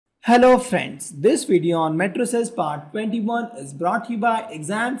Hello friends, this video on matrices part 21 is brought to you by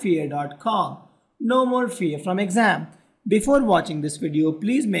examfear.com. No more fear from exam. Before watching this video,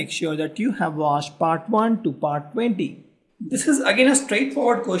 please make sure that you have watched part 1 to part 20. This is again a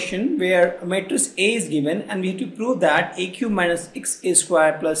straightforward question where a matrix A is given and we have to prove that a cube minus xa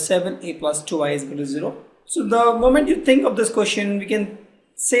square plus 7a plus 2y is equal to 0. So the moment you think of this question, we can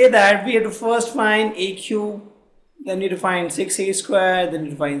say that we have to first find a cube, then you define 6a square, then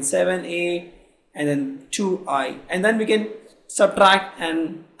you define 7a, and then 2i, and then we can subtract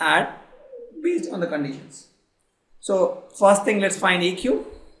and add based on the conditions. So first thing, let's find a cube.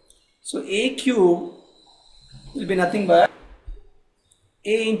 So a cube will be nothing but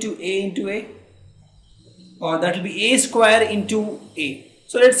a into a, or that will be a square into a.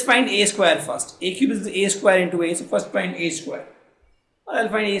 So let's find a square first. A cube is a square into a, so first find a square. I'll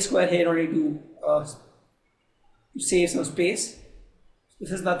find a square here only to save some space.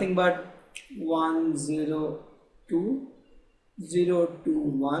 This is nothing but 1 0 2 0 2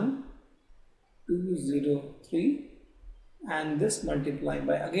 1 2 0 3, and this multiplied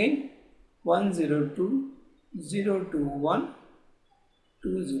by again 1 0 2 0 2 1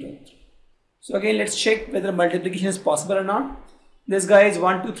 2 0 3. So again let's check whether multiplication is possible or not. This guy is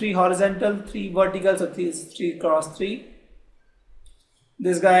 1 2 3 horizontal, 3 vertical, so 3 cross 3.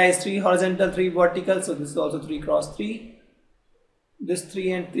 This guy is 3 horizontal, 3 vertical, so this is also 3 cross 3. This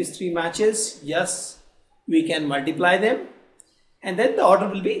 3 and this 3 matches. Yes, we can multiply them. And then the order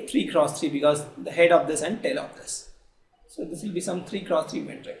will be 3 cross 3 because the head of this and tail of this. So this will be some 3 cross 3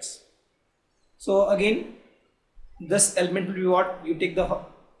 matrix. So again, this element will be what? You take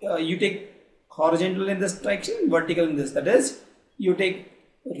horizontal in this direction, vertical in this. That is, you take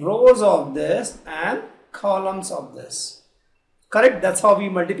rows of this and columns of this. Correct? That's how we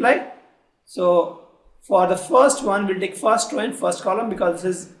multiply. So for the first one, we'll take first row and first column because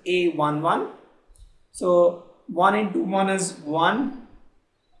this is A11. So 1 into 1 is 1,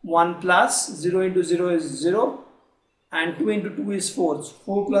 1 plus 0 into 0 is 0, and 2 into 2 is 4. So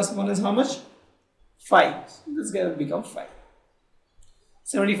 4 plus 1 is how much? 5. So this guy will become 5.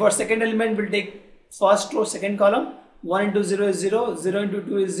 Similarly, for second element, we'll take first row, second column. 1 into 0 is 0, 0 into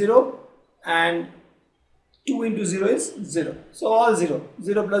 2 is 0, and 2 into 0 is 0. So all 0.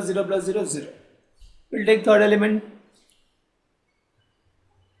 0 plus 0 plus 0 is 0. We'll take third element.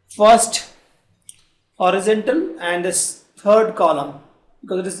 First horizontal and this third column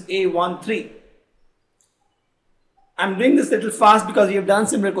because it is A13. I'm doing this little fast because we have done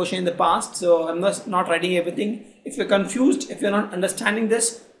similar question in the past. So I'm not writing everything. If you're confused, if you're not understanding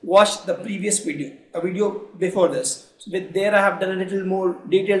this, watch the previous video, a video before this. So there I have done a little more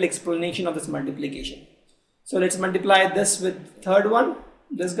detailed explanation of this multiplication. So let's multiply this with third one,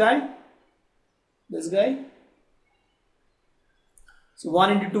 this guy. So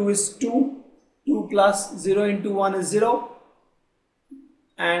 1 into 2 is 2, 2 plus 0 into 1 is 0,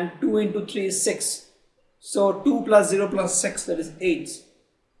 and 2 into 3 is 6. So 2 plus 0 plus 6, that is 8.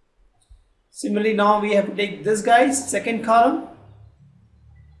 Similarly, now we have to take this guy's second column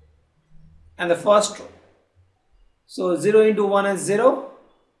and the first row. So 0 into 1 is 0.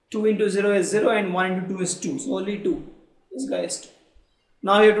 2 into 0 is 0 and 1 into 2 is 2. So only 2. This guy is 2.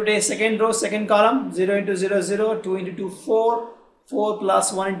 Now you have to take second row, second column. 0 into 0 0. 2 into 2 4. 4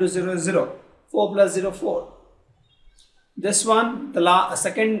 plus 1 into 0 is 0. 4 plus 0 4. This one, the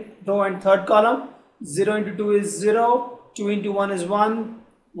second row and third column. 0 into 2 is 0. 2 into 1 is 1.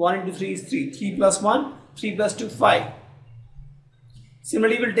 1 into 3 is 3. 3 plus 1. 3 plus 2 5.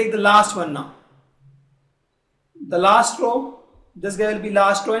 Similarly, we will take the last one now. The last row. This guy will be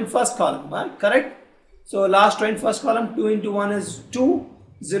last row and first column, right? Correct? So last row and first column, 2 into 1 is 2,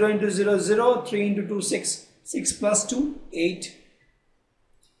 0 into 0 0, 3 into 2 6, 6 plus 2 8.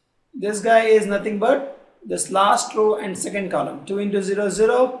 This guy is nothing but this last row and second column, 2 into 0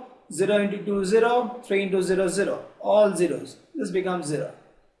 0, 0 into 2 0, 3 into 0 0, all zeros. This becomes 0.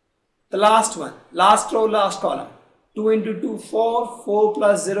 The last one, last row, last column, 2 into 2 4, 4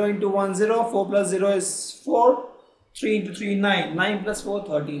 plus 0 into 1 0, 4 plus 0 is 4. 3 into 3 9, 9 plus 4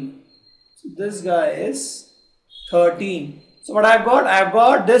 13. So this guy is 13. So what I've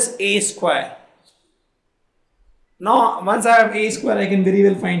got this a square. Now once I have a square, I can very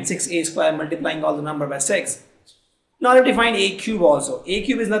well find 6a square multiplying all the number by 6. Now let me find a cube also. A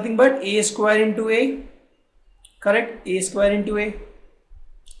cube is nothing but a square into a. Correct? A square into a.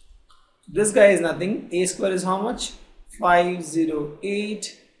 This guy is nothing. A square is how much?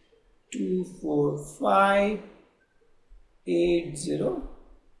 508 245 8 0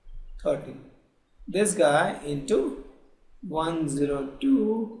 13. This guy into 1 0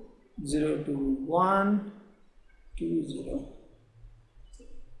 2 0 2 1 2 0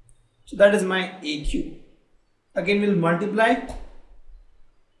 So that is my AQ. Again we'll multiply.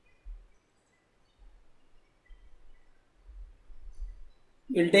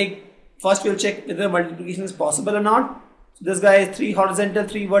 First we'll check whether multiplication is possible or not. So this guy is 3 horizontal,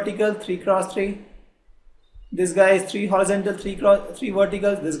 3 vertical, 3 cross 3. This guy is 3 horizontal, 3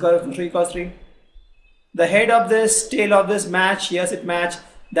 vertical. This guy is 3 cross 3. The head of this, tail of this match. Yes, it match.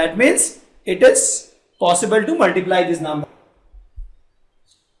 That means it is possible to multiply this number.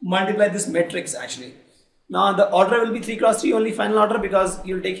 Multiply this matrix actually. Now the order will be 3 cross 3 only, final order, because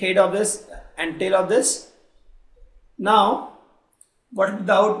you will take head of this and tail of this. Now what will be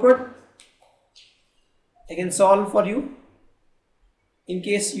the output? I can solve for you. In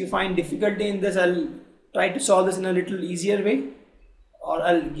case you find difficulty in this, I'll try to solve this in a little easier way, or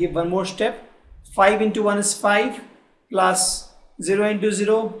I'll give one more step. 5 into 1 is 5, plus 0 into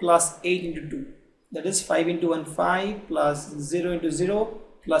 0 plus 8 into 2. That is 5 into 1 5, plus 0 into 0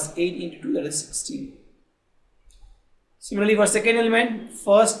 plus 8 into 2, that is 16. Similarly for second element,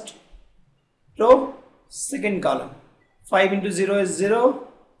 first row, second column. 5 into 0 is 0,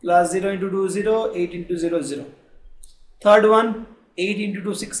 plus 0 into 2 0, 8 into 0 0. Third one, 8 into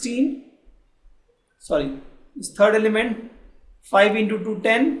 2 16. Sorry, this third element, 5 into 2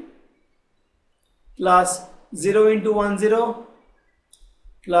 10, plus 0 into 1 0,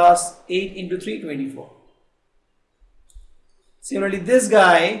 plus 8 into 3 24. Similarly this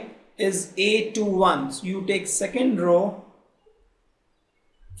guy is A21. So you take second row,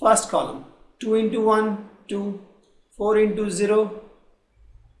 first column, 2 into 1 2, 4 into 0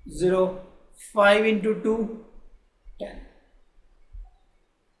 0, 5 into 2 10.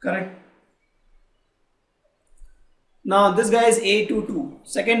 Correct. Now this guy is A22,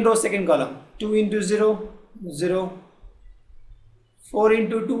 second row, second column, 2 into 0 0, 4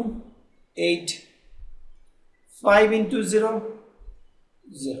 into 2 8, 5 into 0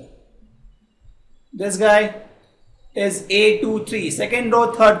 0. This guy is A23, second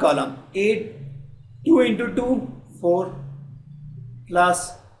row, third column, 8, 2 into 2 4,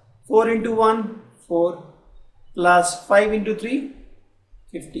 plus 4 into 1 4, plus 5 into 3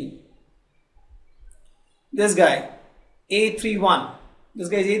 15. This guy A31, this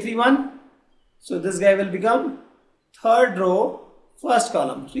guy is A31, so this guy will become third row, first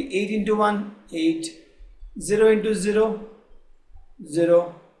column, 8 into 1 8, 0 into 0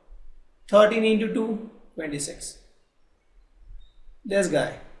 0, 13 into 2 26. This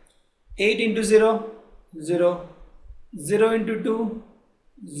guy 8 into 0 0, 0 into 2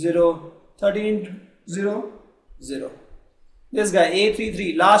 0, 13 into 0 0. This guy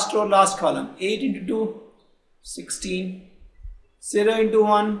A33, last row, last column, 8 into 2 16, 0 into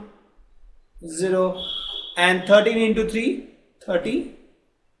 1 0, and 13 into 3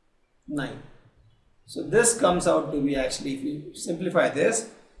 39. So this comes out to be, actually, if you simplify this,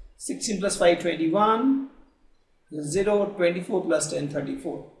 16 plus 5 21, 0 24 plus 10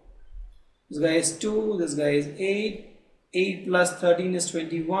 34. This guy is 2, this guy is 8, 8 plus 13 is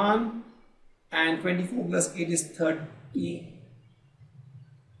 21, and 24 plus 8 is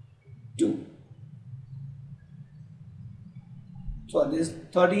 32. So this is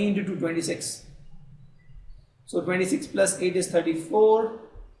 30 into 2 26. So 26 plus 8 is 34.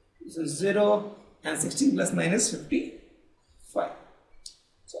 This is 0, and 16 plus 9 is 55.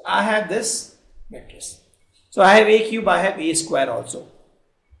 So I have this matrix. So I have A cube, I have A square also.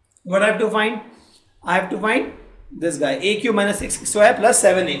 What I have to find? I have to find this guy, A cube minus 6 square plus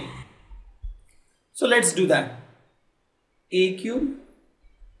 7A. So let's do that. A cube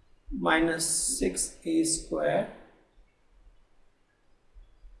minus 6A square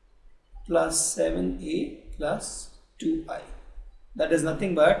plus 7A plus 2I. That is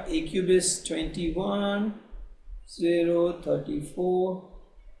nothing but A cube is 21, 0, 34,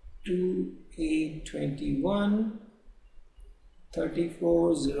 2, 8, 21,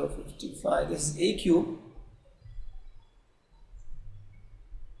 34, 0, 55. This is A cube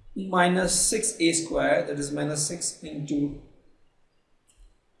minus 6A square, that is minus 6 into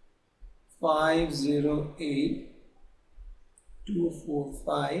 5, 0, 8, 2, 4,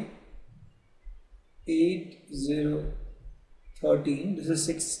 5, 8, 0, 13. This is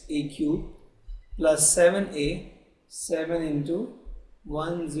 6A cube plus 7A, 7 into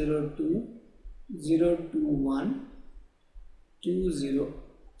 1, 0, 2, 0, 2, 1, 2, 0,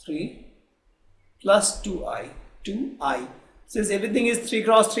 3 plus 2I. Since everything is 3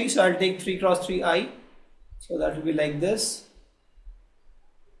 cross 3, so I'll take 3 cross 3I. So that will be like this.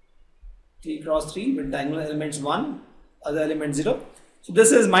 3 cross 3 with diagonal elements 1, other element 0. So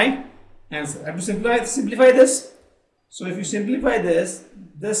this is my answer. I have to simplify this. So if you simplify this,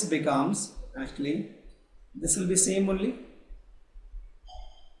 this becomes, actually, this will be same only.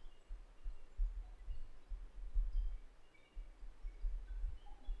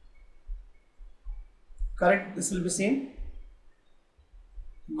 Correct? This will be same.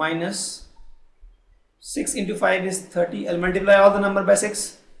 Minus 6 into 5 is 30. I'll multiply all the number by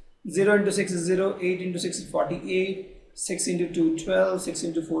 6. 0 into 6 is 0. 8 into 6 is 48. 6 into 2 12. 6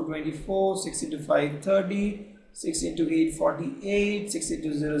 into 4 24. 6 into 5 30. 6 into 8 48. 6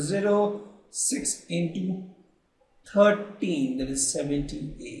 into 0 0. 6 into 13, that is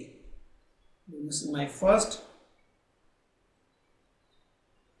 78. This is my first.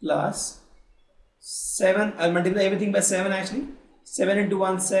 Plus 7. I'll multiply everything by 7 actually. 7 into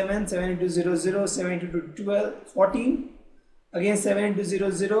 1 7. 7 into 0 0. 7 into 2 12. 14. Again 7 into 0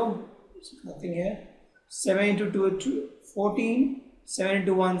 0. Nothing here. 7 into 2 2. 14. 7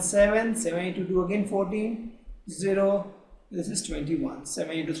 into 1 7. 7 into 2 again 14. 0. This is 21.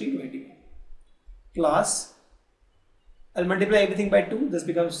 7 into 3 21. Plus, I'll multiply everything by 2. This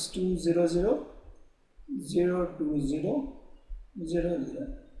becomes 2 0 0 0 2 0 0 0.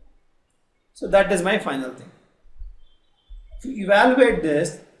 So that is my final thing. To evaluate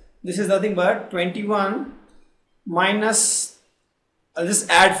this, this is nothing but 21 minus, I'll just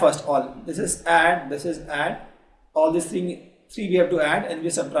add first all. This is add. All these three we have to add and we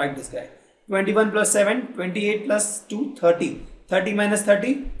subtract this guy. 21 plus 7, 28 plus 2, 30. 30 minus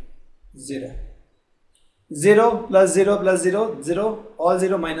 30, 0. 0 plus 0 plus 0, 0. All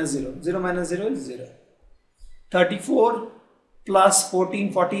 0 minus 0. 0 minus 0 is 0. 34 plus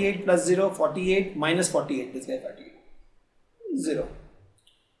 14, 48 plus 0, 48 minus 48. This guy 48. 0.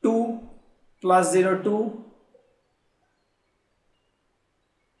 2 plus 0, 2.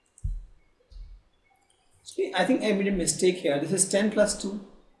 I think I made a mistake here. This is 10 plus 2.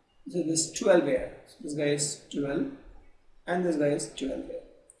 So this is 12 here. So this guy is 12 and this guy is 12 here.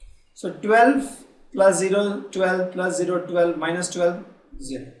 So 12 plus 0, 12 plus 0, 12 minus 12,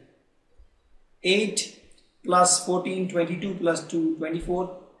 0. 8 plus 14, 22 plus 2,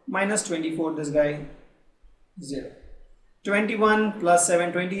 24 minus 24, this guy 0. 21 plus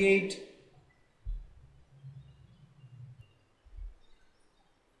 7, 28.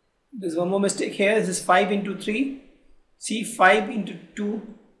 There's one more mistake here. This is 5 into 3. See, 5 into 2.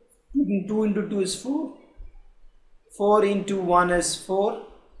 2 into 2 is 4. 4 into 1 is 4.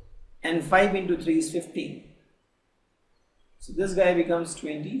 And 5 into 3 is 15. So this guy becomes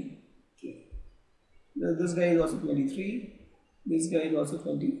 23. This guy is also 23. This guy is also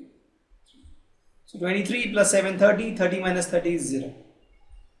 23. So 23 plus 7, 30. 30 minus 30 is 0.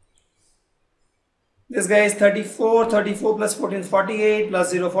 This guy is 34. 34 plus 14 is 48. Plus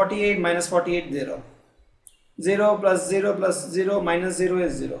 0, 48. Minus 48, 0. 0 plus 0 plus 0 minus 0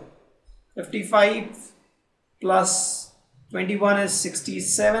 is 0. 55 plus 21 is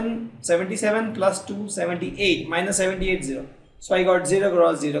 67. 77 plus 2, 78. Minus 78, 0. So I got 0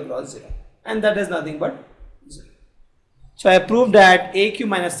 cross 0 cross 0. And that is nothing but 0. So I proved that AQ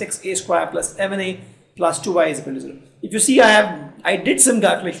minus 6A square plus 7A plus 2Y is equal to 0. If you see, I did some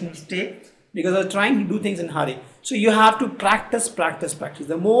calculation mistake because I was trying to do things in a hurry. So you have to practice.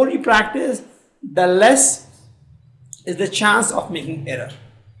 The more you practice, the less is the chance of making error.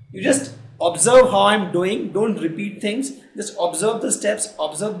 You just observe how I'm doing. Don't repeat things. Just observe the steps,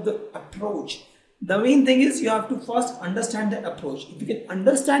 observe the approach. The main thing is you have to first understand the approach. If you can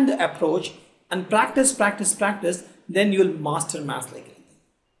understand the approach and practice, then you will master math like anything.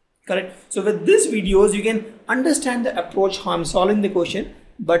 Correct? So with these videos, you can understand the approach, how I'm solving the question,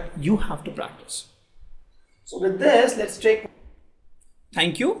 but you have to practice. So with this, let's take.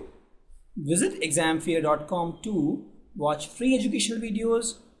 Thank you. Visit examfear.com to watch free educational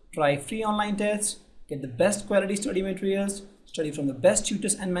videos, try free online tests, get the best quality study materials, study from the best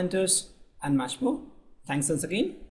tutors and mentors, and much more. Thanks once again.